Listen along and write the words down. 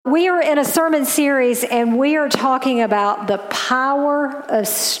We are in a sermon series, and we are talking about the power of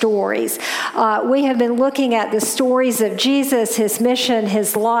stories. We have been looking at the stories of Jesus, his mission,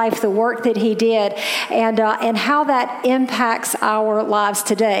 his life, the work that he did, and how that impacts our lives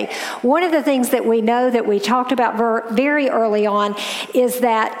today. One of the things that we know that we talked about very early on is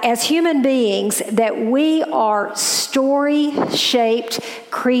that as human beings, that we are story-shaped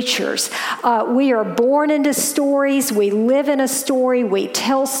creatures. We are born into stories. We live in a story. We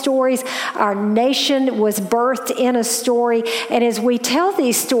tell stories. Our nation was birthed in a story. And as we tell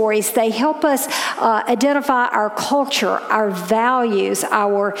these stories, they help us identify our culture, our values,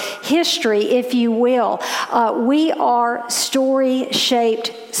 our history, if you will. We are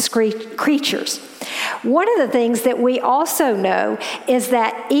story-shaped creatures. One of the things that we also know is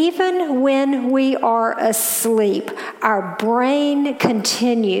that even when we are asleep, our brain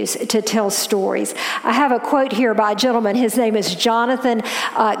continues to tell stories. I have a quote here by a gentleman. His name is Jonathan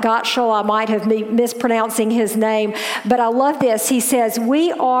Gottschall. I might have been mispronouncing his name, but I love this. He says,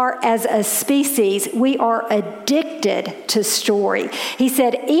 "We are, as a species, we are addicted to story." He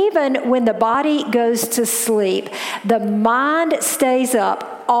said, even when the body goes to sleep, the mind stays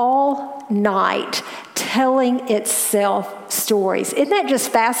up all night telling itself stories. Isn't that just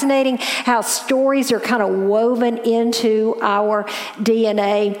fascinating how stories are kind of woven into our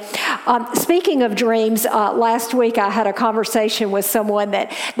DNA? Speaking of dreams, last week I had a conversation with someone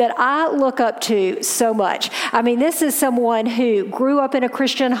that I look up to so much. I mean, this is someone who grew up in a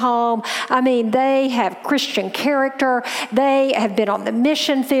Christian home. I mean, they have Christian character. They have been on the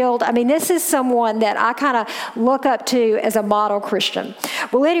mission field. I mean, this is someone that I kind of look up to as a model Christian.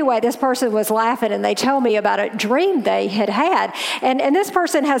 Well, anyway, this person was laughing and they tell me about a dream they had. And this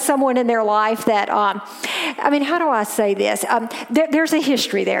person has someone in their life that, I mean, how do I say this? There's a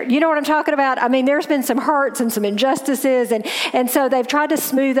history there. You know what I'm talking about? I mean, there's been some hurts and some injustices, and so they've tried to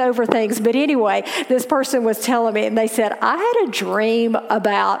smooth over things. But anyway, this person was telling me, and they said, I had a dream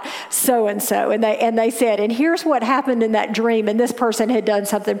about so-and-so. And they said, and here's what happened in that dream. And this person had done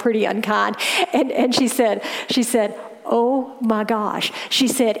something pretty unkind. And she said, oh my gosh. She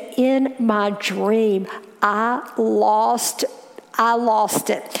said, in my dream, I lost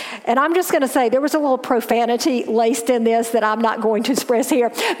it. And I'm just going to say there was a little profanity laced in this that I'm not going to express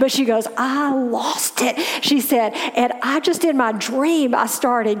here. But she goes, I lost it. She said, and I just in my dream, I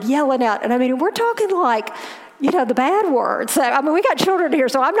started yelling out. And I mean, we're talking like, you know, the bad words. So, I mean, we got children here,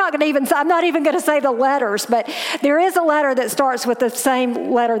 so I'm not even going to say the letters, but there is a letter that starts with the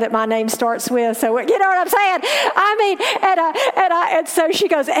same letter that my name starts with. So, you know what I'm saying? I mean, and so she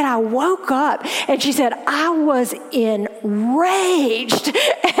goes, and I woke up, and she said, I was enraged.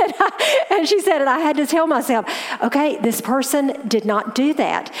 And she said, and I had to tell myself, okay, this person did not do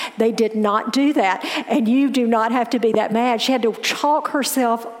that. They did not do that. And you do not have to be that mad. She had to chalk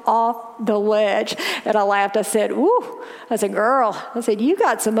herself off the ledge. And I laughed. I said, ooh, I said, girl, I said, you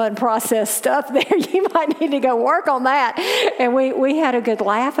got some unprocessed stuff there. You might need to go work on that. And we had a good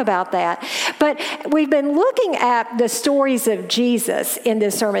laugh about that. But we've been looking at the stories of Jesus in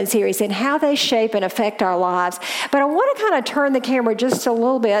this sermon series and how they shape and affect our lives. But I want to kind of turn the camera just a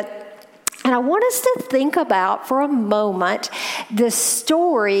little bit. And I want us to think about for a moment the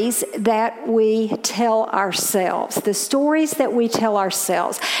stories that we tell ourselves. The stories that we tell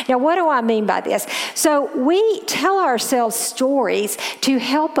ourselves. Now, what do I mean by this? So we tell ourselves stories to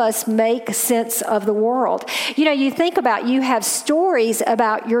help us make sense of the world. You know, you think about, you have stories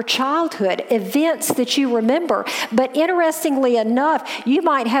about your childhood, events that you remember. But interestingly enough, you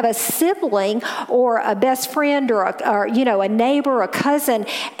might have a sibling or a best friend or you know, a neighbor, a cousin,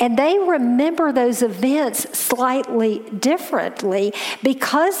 and they remember those events slightly differently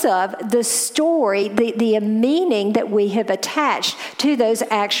because of the story, the meaning that we have attached to those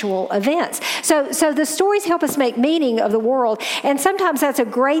actual events. So the stories help us make meaning of the world, and sometimes that's a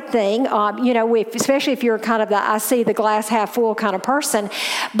great thing, you know, especially if you're kind of the I see the glass half full kind of person.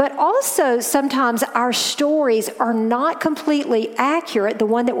 But also sometimes our stories are not completely accurate, the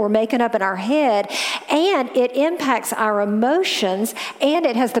one that we're making up in our head, and it impacts our emotions, and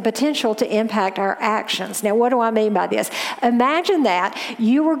it has the potential to impact our actions. Now, what do I mean by this? Imagine that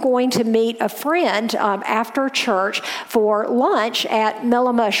you were going to meet a friend after church for lunch at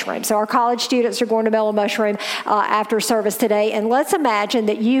Mellow Mushroom. So our college students are going to Mellow Mushroom after service today. And let's imagine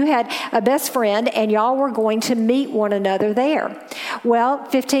that you had a best friend and y'all were going to meet one another there. Well,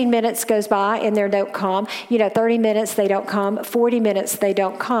 15 minutes goes by and they don't come. You know, 30 minutes, they don't come. 40 minutes, they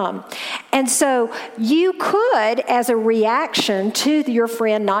don't come. And so you could, as a reaction to your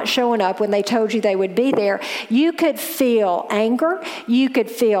friend not showing up when they told you they would be there, you could feel anger, you could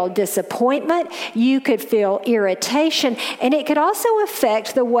feel disappointment, you could feel irritation, and it could also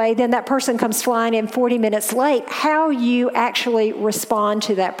affect the way then that person comes flying in 40 minutes late, how you actually respond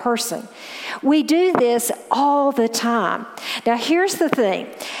to that person. We do this all the time. Now, here's the thing.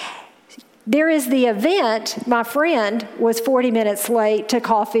 There is the event, my friend was 40 minutes late to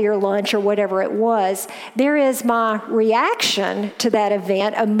coffee or lunch or whatever it was. There is my reaction to that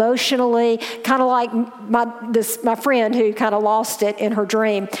event emotionally, kind of like my friend who kind of lost it in her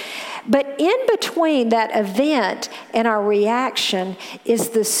dream. But in between that event and our reaction is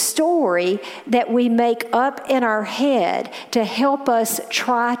the story that we make up in our head to help us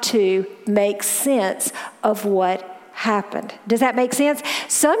try to make sense of what happened. Does that make sense?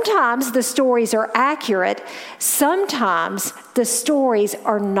 Sometimes the stories are accurate. Sometimes the stories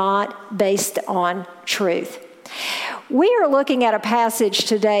are not based on truth. We are looking at a passage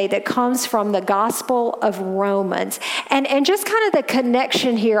today that comes from the Gospel of Romans. And just kind of the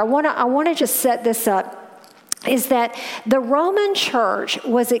connection here, I want to just set this up, is that the Roman church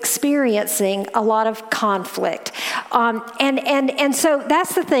was experiencing a lot of conflict. And so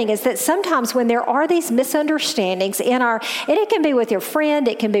that's the thing, is that sometimes when there are these misunderstandings and it can be with your friend,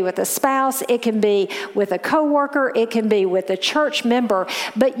 it can be with a spouse, it can be with a coworker, it can be with a church member,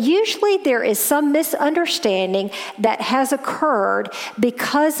 but usually there is some misunderstanding that has occurred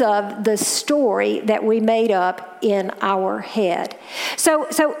because of the story that we made up in our head. So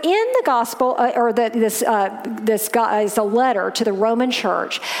in the gospel, this guy is a letter to the Roman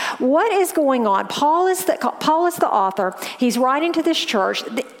church. What is going on? Paul is the author. He's writing to this church.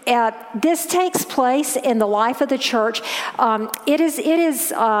 This takes place in the life of the church. It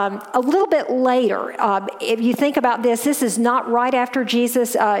is a little bit later. If you think about this is not right after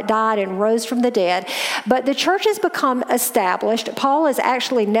Jesus died and rose from the dead, but the church has become established. Paul has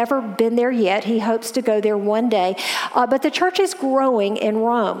actually never been there yet. He hopes to go there one day. But the church is growing in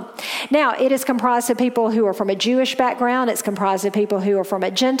Rome. Now, it is comprised of people who are from a Jewish background. It's comprised of people who are from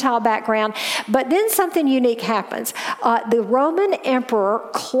a Gentile background. But then something unique happens. The Roman Emperor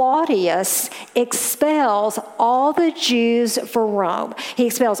Claudius expels all the Jews from Rome. He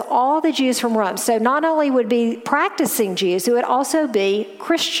expels all the Jews from Rome. So not only would be practicing Jews, it would also be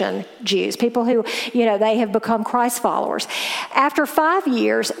Christian Jews, people who, they have become Christ followers. After 5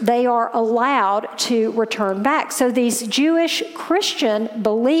 years, they are allowed to return back. So these Jewish Christian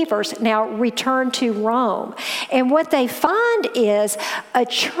believers now return to Rome. And what they find is a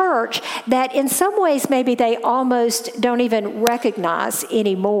church that in some ways maybe they almost don't even recognize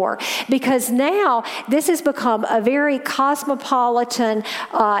anymore, because now this has become a very cosmopolitan,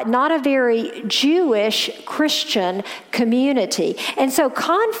 not a very Jewish Christian community. And so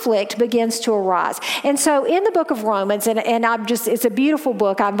conflict begins to arise. And so in the book of Romans, and it's a beautiful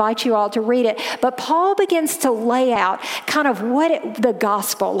book, I invite you all to read it, but Paul begins to lay out kind of the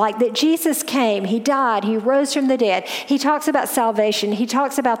gospel, like that Jesus came, he died, he rose from the dead. He talks about salvation. He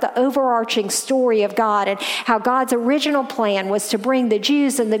talks about the overarching story of God and how God's original plan was to bring the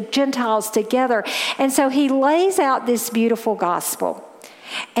Jews and the Gentiles together. And so he lays out this beautiful gospel.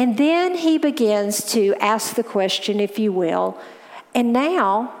 And then he begins to ask the question, if you will, and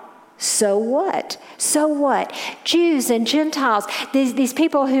now, so what? So what? Jews and Gentiles, these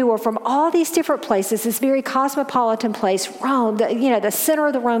people who are from all these different places, this very cosmopolitan place, Rome, the center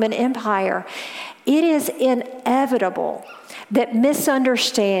of the Roman Empire. It is inevitable that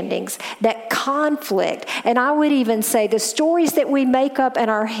misunderstandings, that conflict, and I would even say the stories that we make up in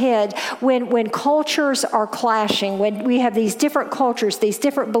our head when cultures are clashing, when we have these different cultures, these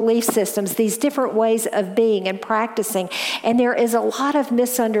different belief systems, these different ways of being and practicing, and there is a lot of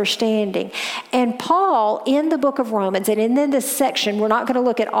misunderstanding. And Paul, in the book of Romans, and in this section, we're not going to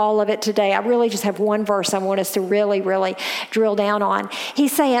look at all of it today. I really just have one verse I want us to really, really drill down on.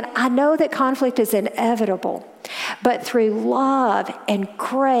 He's saying, I know that conflict is inevitable, but through love and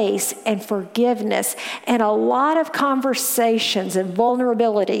grace and forgiveness and a lot of conversations and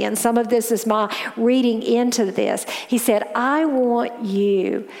vulnerability, and some of this is my reading into this, he said, I want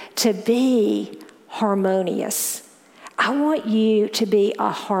you to be harmonious. I want you to be a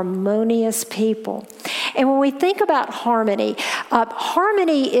harmonious people. And when we think about harmony,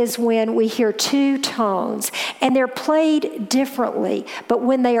 harmony is when we hear two tones and they're played differently, but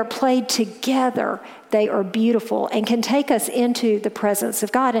when they are played together, They are beautiful and can take us into the presence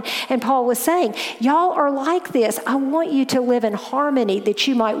of God. And Paul was saying, y'all are like this. I want you to live in harmony that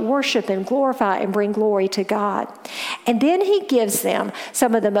you might worship and glorify and bring glory to God. And then he gives them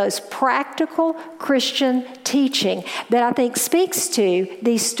some of the most practical Christian teaching that I think speaks to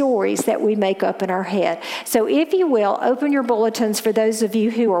these stories that we make up in our head. So if you will, open your bulletins for those of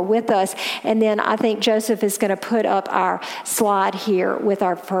you who are with us. And then I think Joseph is going to put up our slide here with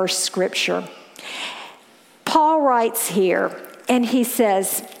our first scripture. Paul writes here, and he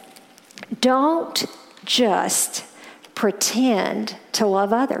says, don't just pretend to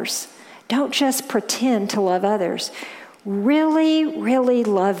love others. Don't just pretend to love others. Really, really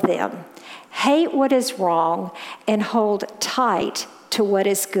love them. Hate what is wrong and hold tight to what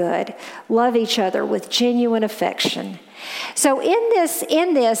is good. Love each other with genuine affection. So in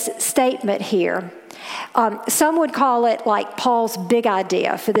this statement here, some would call it like Paul's big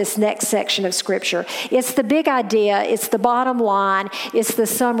idea for this next section of Scripture. It's the big idea. It's the bottom line. It's the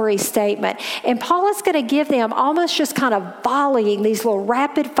summary statement. And Paul is going to give them almost just kind of volleying these little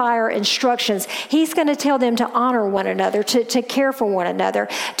rapid fire instructions. He's going to tell them to honor one another, to care for one another,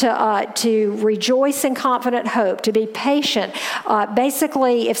 to rejoice in confident hope, to be patient.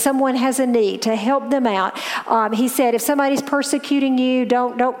 Basically, if someone has a need, to help them out. He said, if somebody's persecuting you,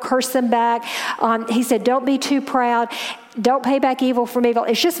 don't curse them back. He said, don't be too proud. Don't pay back evil from evil.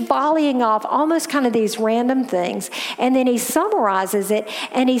 It's just volleying off almost kind of these random things. And then he summarizes it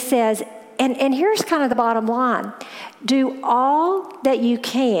and he says, and here's kind of the bottom line. Do all that you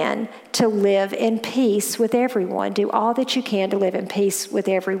can to live in peace with everyone. Do all that you can to live in peace with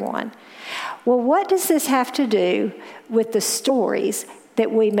everyone. Well, what does this have to do with the stories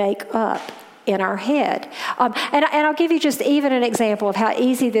that we make up in our head? And I'll give you just even an example of how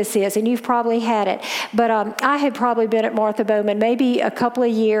easy this is, and you've probably had it. But I had probably been at Martha Bowman maybe a couple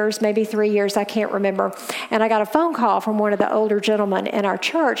of years, maybe 3 years, I can't remember. And I got a phone call from one of the older gentlemen in our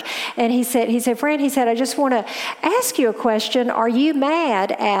church. And he said, Fran, I just want to ask you a question. Are you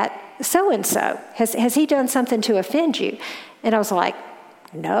mad at so-and-so? Has he done something to offend you? And I was like,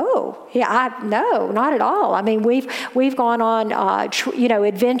 no, no, not at all. I mean, we've gone on,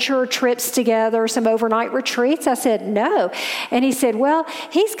 adventure trips together, some overnight retreats. I said, no. And he said, well,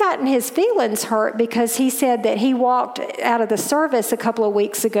 he's gotten his feelings hurt because he said that he walked out of the service a couple of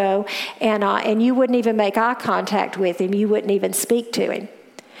weeks ago and you wouldn't even make eye contact with him. You wouldn't even speak to him.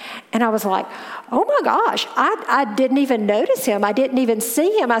 And I was like, oh my gosh, I didn't even notice him. I didn't even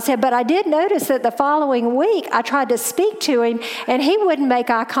see him. I said, but I did notice that the following week I tried to speak to him and he wouldn't make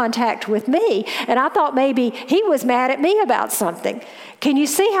eye contact with me. And I thought maybe he was mad at me about something. Can you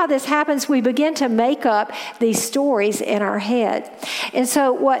see how this happens? We begin to make up these stories in our head. And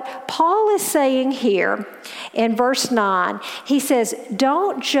so what Paul is saying here in verse 9, he says,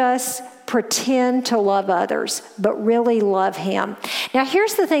 don't just pretend to love others, but really love him. Now,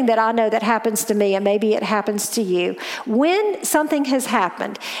 here's the thing that I know that happens to me, and maybe it happens to you. When something has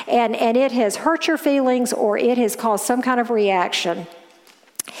happened and it has hurt your feelings or it has caused some kind of reaction,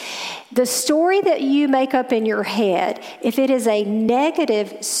 the story that you make up in your head, if it is a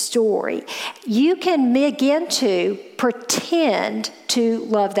negative story, you can begin to pretend to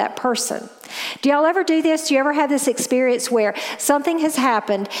love that person. Do y'all ever do this? Do you ever have this experience where something has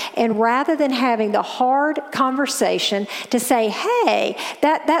happened and rather than having the hard conversation to say, hey,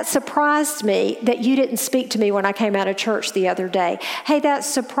 that surprised me that you didn't speak to me when I came out of church the other day. Hey, that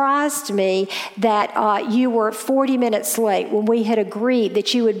surprised me that you were 40 minutes late when we had agreed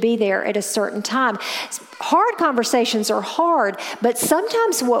that you would be there at a certain time. Hard conversations are hard, but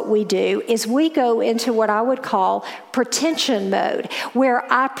sometimes what we do is we go into what I would call pretension mode,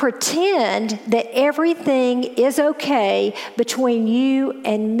 where I pretend that everything is okay between you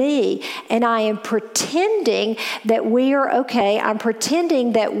and me, and I am pretending that we are okay. I'm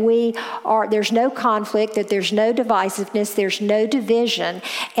pretending that there's no conflict, that there's no divisiveness, there's no division,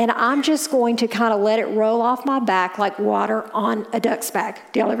 and I'm just going to kind of let it roll off my back like water on a duck's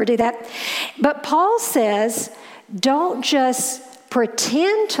back. Do y'all ever do that? But Paul says, don't just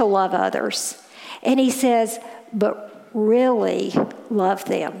pretend to love others. And he says, but really love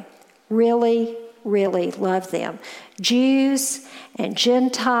them. Really, really love them. Jews and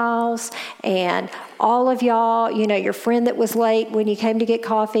Gentiles and all of y'all, your friend that was late when you came to get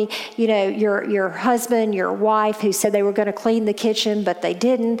coffee, your husband, your wife who said they were going to clean the kitchen, but they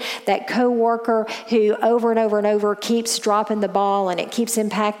didn't, that coworker who over and over and over keeps dropping the ball and it keeps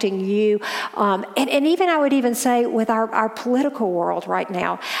impacting you. And even I would even say with our political world right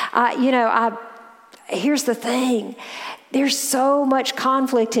now, here's the thing. There's so much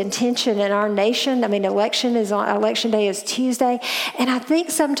conflict and tension in our nation. I mean, election day is Tuesday. And I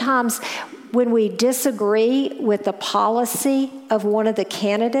think sometimes when we disagree with the policy of one of the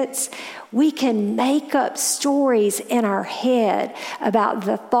candidates, we can make up stories in our head about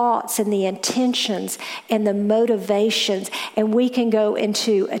the thoughts and the intentions and the motivations, and we can go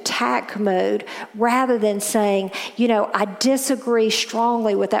into attack mode rather than saying, I disagree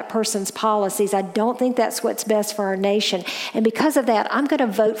strongly with that person's policies. I don't think that's what's best for our nation. And because of that, I'm going to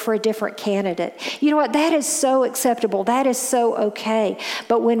vote for a different candidate. You know what? That is so acceptable. That is so okay.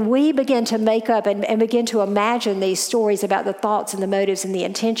 But when we begin to make up and begin to imagine these stories about the thoughts and the motives and the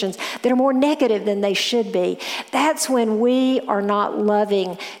intentions that are more negative than they should be, that's when we are not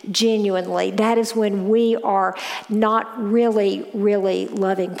loving genuinely. That is when we are not really, really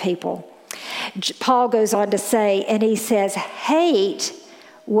loving people. Paul goes on to say, and he says, hate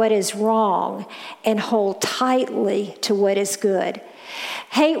what is wrong and hold tightly to what is good.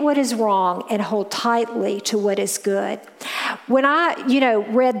 Hate what is wrong and hold tightly to what is good. When I,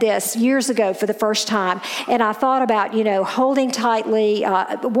 read this years ago for the first time, and I thought about, holding tightly,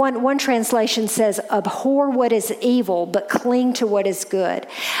 one translation says, abhor what is evil, but cling to what is good.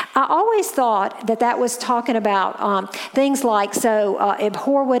 I always thought that was talking about things like,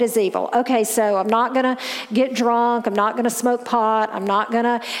 abhor what is evil. Okay, so I'm not going to get drunk. I'm not going to smoke pot. I'm not going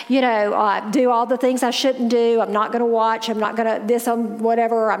to, do all the things I shouldn't do. I'm not going to watch. I'm not going to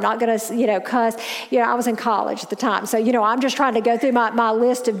whatever. I'm not going to, cuss. I was in college at the time. So, I'm just trying to go through my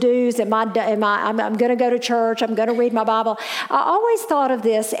list of do's and I'm going to go to church. I'm going to read my Bible. I always thought of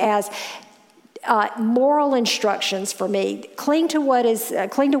this as moral instructions for me. Cling to what is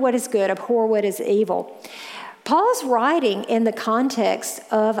good, abhor what is evil. Paul's writing in the context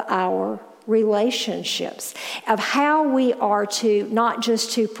of our relationships, of how we are to not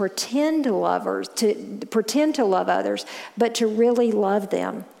just to pretend to love others, but to really love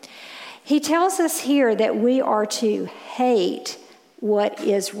them. He tells us here that we are to hate what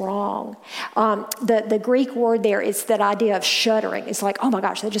is wrong. The Greek word there is that idea of shuddering. It's like, oh my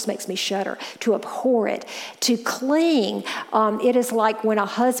gosh, that just makes me shudder. To abhor it, to cling. It is like when a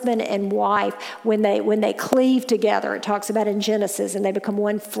husband and wife, when they cleave together. It talks about in Genesis, and they become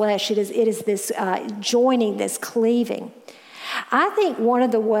one flesh. It is this joining, this cleaving. I think one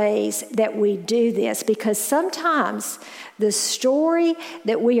of the ways that we do this, because sometimes the story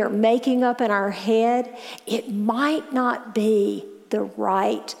that we are making up in our head, it might not be the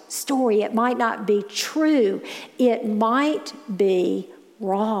right story. It might not be true. It might be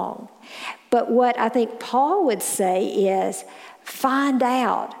wrong. But what I think Paul would say is, find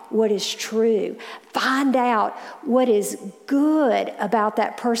out what is true. Find out what is good about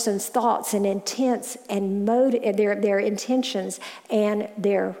that person's thoughts and intents and their intentions and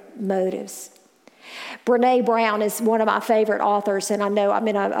their motives. Brene Brown is one of my favorite authors, and I know I'm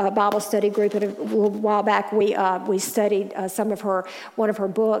in a Bible study group, and a while back we studied one of her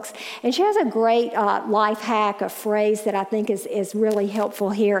books, and she has a great life hack, a phrase that I think is really helpful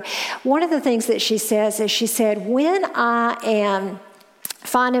here. One of the things that she says is, she said, when I am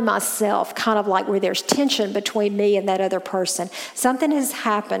finding myself kind of like where there's tension between me and that other person, something has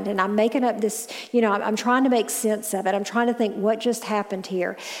happened and I'm making up this, I'm trying to make sense of it. I'm trying to think what just happened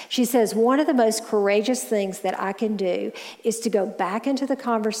here. She says, one of the most courageous things that I can do is to go back into the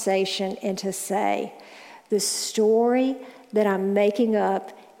conversation and to say, the story that I'm making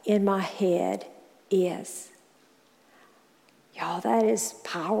up in my head is. Y'all, that is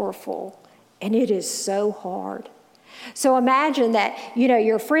powerful, and it is so hard. So imagine that,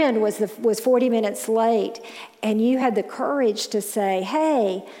 your friend was 40 minutes late, and you had the courage to say,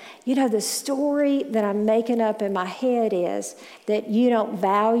 hey, the story that I'm making up in my head is that you don't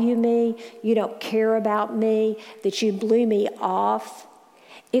value me, you don't care about me, that you blew me off.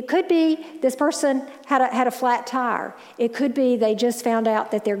 It could be this person had a flat tire. It could be they just found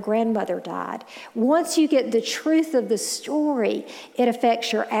out that their grandmother died. Once you get the truth of the story, it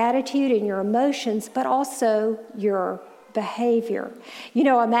affects your attitude and your emotions, but also your behavior.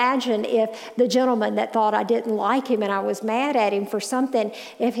 Imagine if the gentleman that thought I didn't like him and I was mad at him for something,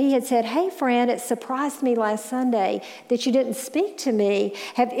 if he had said, hey, Fran, it surprised me last Sunday that you didn't speak to me.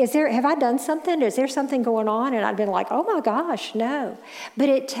 Have I done something? Is there something going on? And I'd been like, oh my gosh, no. But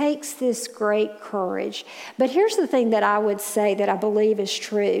it takes this great courage. But here's the thing that I would say that I believe is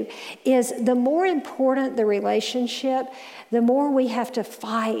true, is the more important the relationship, the more we have to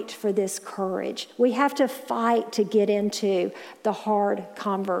fight for this courage. We have to fight to get into the hard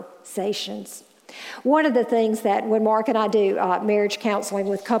conversations. One of the things that when Mark and I do marriage counseling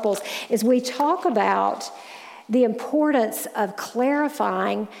with couples is we talk about the importance of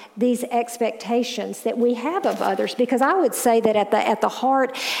clarifying these expectations that we have of others, because I would say that at the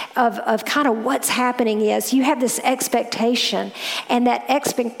heart of kind of what's happening is you have this expectation, and that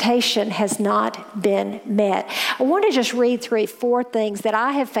expectation has not been met. I want to just read through 4 things that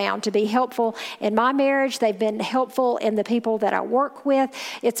I have found to be helpful in my marriage. They've been helpful in the people that I work with.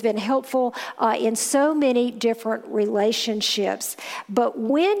 It's been helpful in so many different relationships. But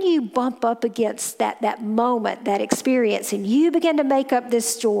when you bump up against that moment, that experience, and you begin to make up this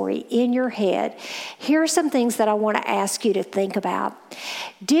story in your head, here are some things that I want to ask you to think about.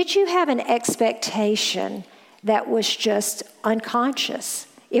 Did you have an expectation that was just unconscious?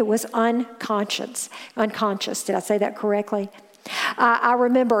 It was unconscious. Did I say that correctly? I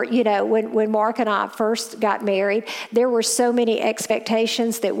remember, when Mark and I first got married, there were so many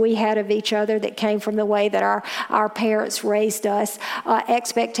expectations that we had of each other that came from the way that our parents raised us.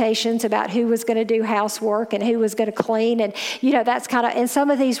 Expectations about who was going to do housework and who was going to clean. And, and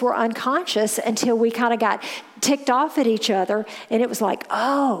some of these were unconscious until we kind of got ticked off at each other. And it was like,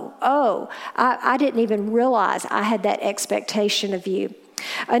 I didn't even realize I had that expectation of you.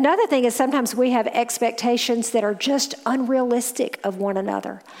 Another thing is sometimes we have expectations that are just unrealistic of one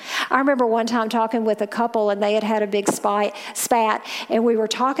another. I remember one time talking with a couple, and they had a big spat, and we were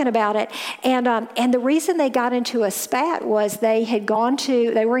talking about it. And the reason they got into a spat was they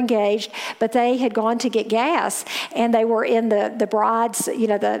were engaged, but they had gone to get gas, and they were in the bride's,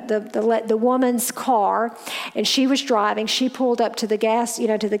 the woman's car, and she was driving. She pulled up to the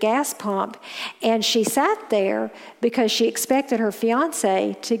gas pump, and she sat there because she expected her fiance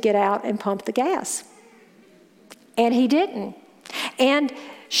to get out and pump the gas. And he didn't. And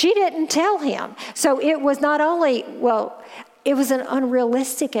she didn't tell him. So it was not only, it was an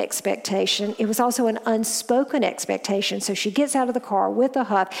unrealistic expectation. It was also an unspoken expectation. So she gets out of the car with a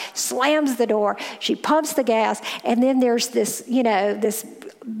huff, slams the door, she pumps the gas, and then there's this, this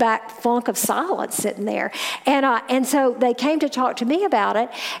back funk of silence sitting there. And so they came to talk to me about it,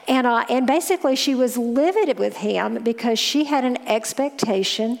 and basically she was livid with him because she had an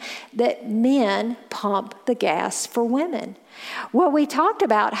expectation that men pump the gas for women. Well, we talked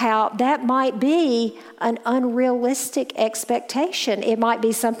about how that might be an unrealistic expectation. It might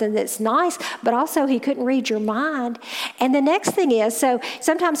be something that's nice, but also he couldn't read your mind. And the next thing is, so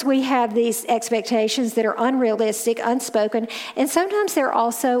sometimes we have these expectations that are unrealistic, unspoken, and sometimes they're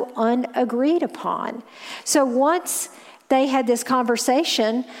also unagreed upon. So once they had this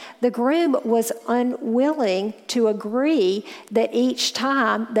conversation, the groom was unwilling to agree that each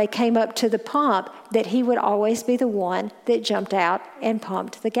time they came up to the pump that he would always be the one that jumped out and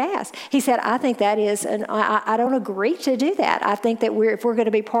pumped the gas. He said, I think that is, I don't agree to do that. I think that if we're going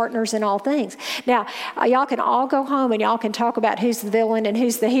to be partners in all things. Now, y'all can all go home and y'all can talk about who's the villain and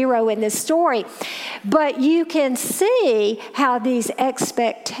who's the hero in this story. But you can see how these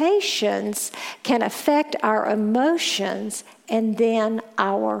expectations can affect our emotions and then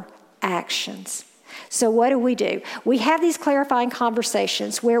our actions. So what do? We have these clarifying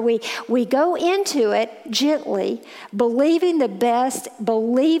conversations where we go into it gently, believing the best,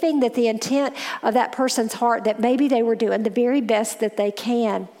 believing that the intent of that person's heart, that maybe they were doing the very best that they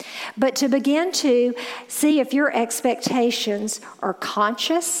can. But to begin to see if your expectations are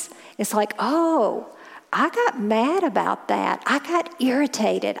conscious, it's like, I got mad about that. I got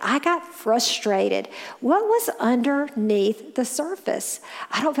irritated. I got frustrated. What was underneath the surface?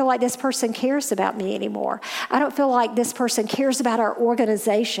 I don't feel like this person cares about me anymore. I don't feel like this person cares about our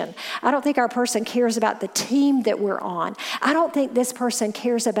organization. I don't think our person cares about the team that we're on. I don't think this person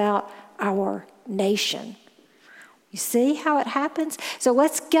cares about our nation. You see how it happens? So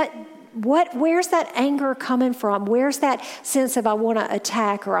let's get... Where's that anger coming from? Where's that sense of I want to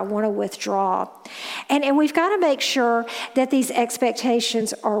attack or I want to withdraw? And we've got to make sure that these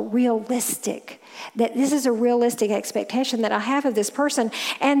expectations are realistic, that this is a realistic expectation that I have of this person,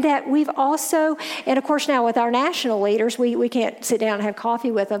 and that we've also, and of course now with our national leaders, we can't sit down and have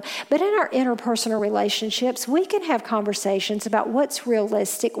coffee with them, but in our interpersonal relationships, we can have conversations about what's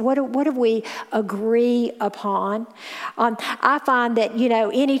realistic, what do we agree upon. I find that,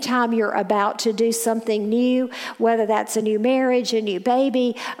 anytime you're about to do something new, whether that's a new marriage, a new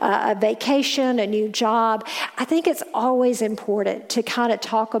baby, a vacation, a new job, I think it's always important to kind of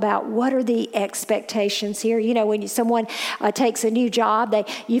talk about what are the expectations here. When someone takes a new job,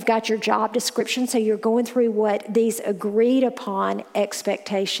 you've got your job description, so you're going through what these agreed upon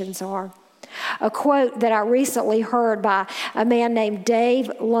expectations are. A quote that I recently heard by a man named Dave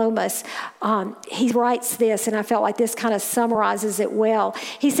Lomas, he writes this, and I felt like this kind of summarizes it well.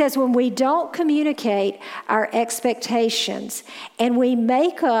 He says, when we don't communicate our expectations and we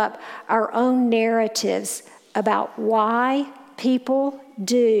make up our own narratives about why people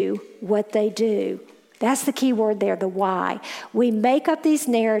do what they do. That's the key word there, the why. We make up these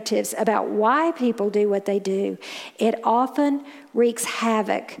narratives about why people do what they do. It often wreaks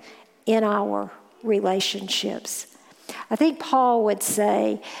havoc in our relationships. I think Paul would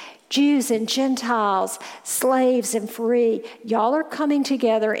say, Jews and Gentiles, slaves and free, y'all are coming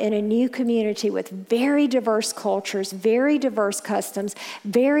together in a new community with very diverse cultures, very diverse customs,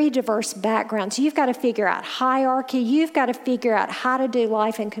 very diverse backgrounds. You've got to figure out hierarchy. You've got to figure out how to do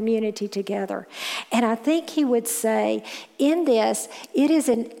life and community together. And I think he would say, in this, it is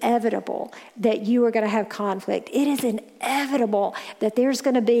inevitable that you are going to have conflict. It is inevitable that there's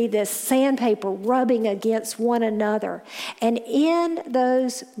going to be this sandpaper rubbing against one another. And in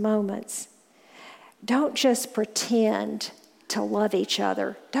those moments, don't just pretend to love each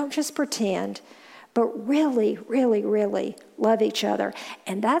other. Don't just pretend, but really, really, really love each other.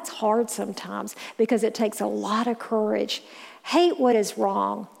 And that's hard sometimes because it takes a lot of courage. Hate what is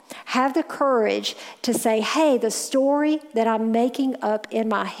wrong. Have the courage to say, hey, the story that I'm making up in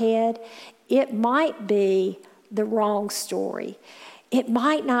my head, it might be the wrong story. It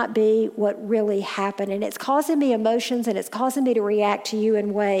might not be what really happened, and it's causing me emotions, and it's causing me to react to you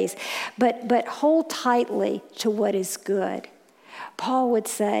in ways, but hold tightly to what is good. Paul would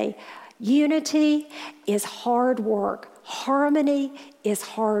say, unity is hard work. Harmony is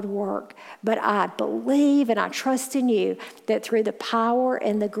hard work, but I believe and I trust in you that through the power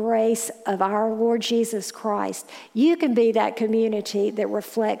and the grace of our Lord Jesus Christ, you can be that community that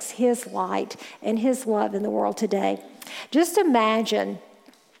reflects his light and his love in the world today. Just imagine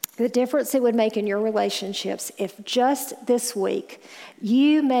the difference it would make in your relationships if just this week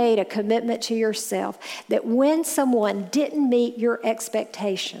you made a commitment to yourself that when someone didn't meet your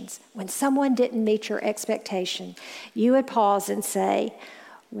expectations, you would pause and say,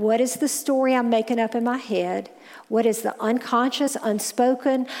 what is the story I'm making up in my head? What is the unconscious,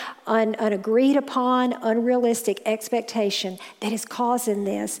 unspoken, unagreed upon, unrealistic expectation that is causing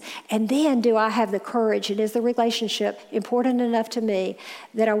this? And then do I have the courage, and is the relationship important enough to me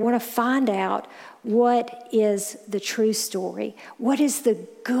that I want to find out what is the true story? What is the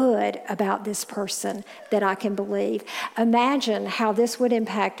good about this person that I can believe? Imagine how this would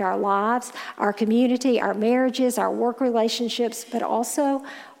impact our lives, our community, our marriages, our work relationships, but also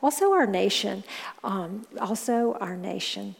our nation.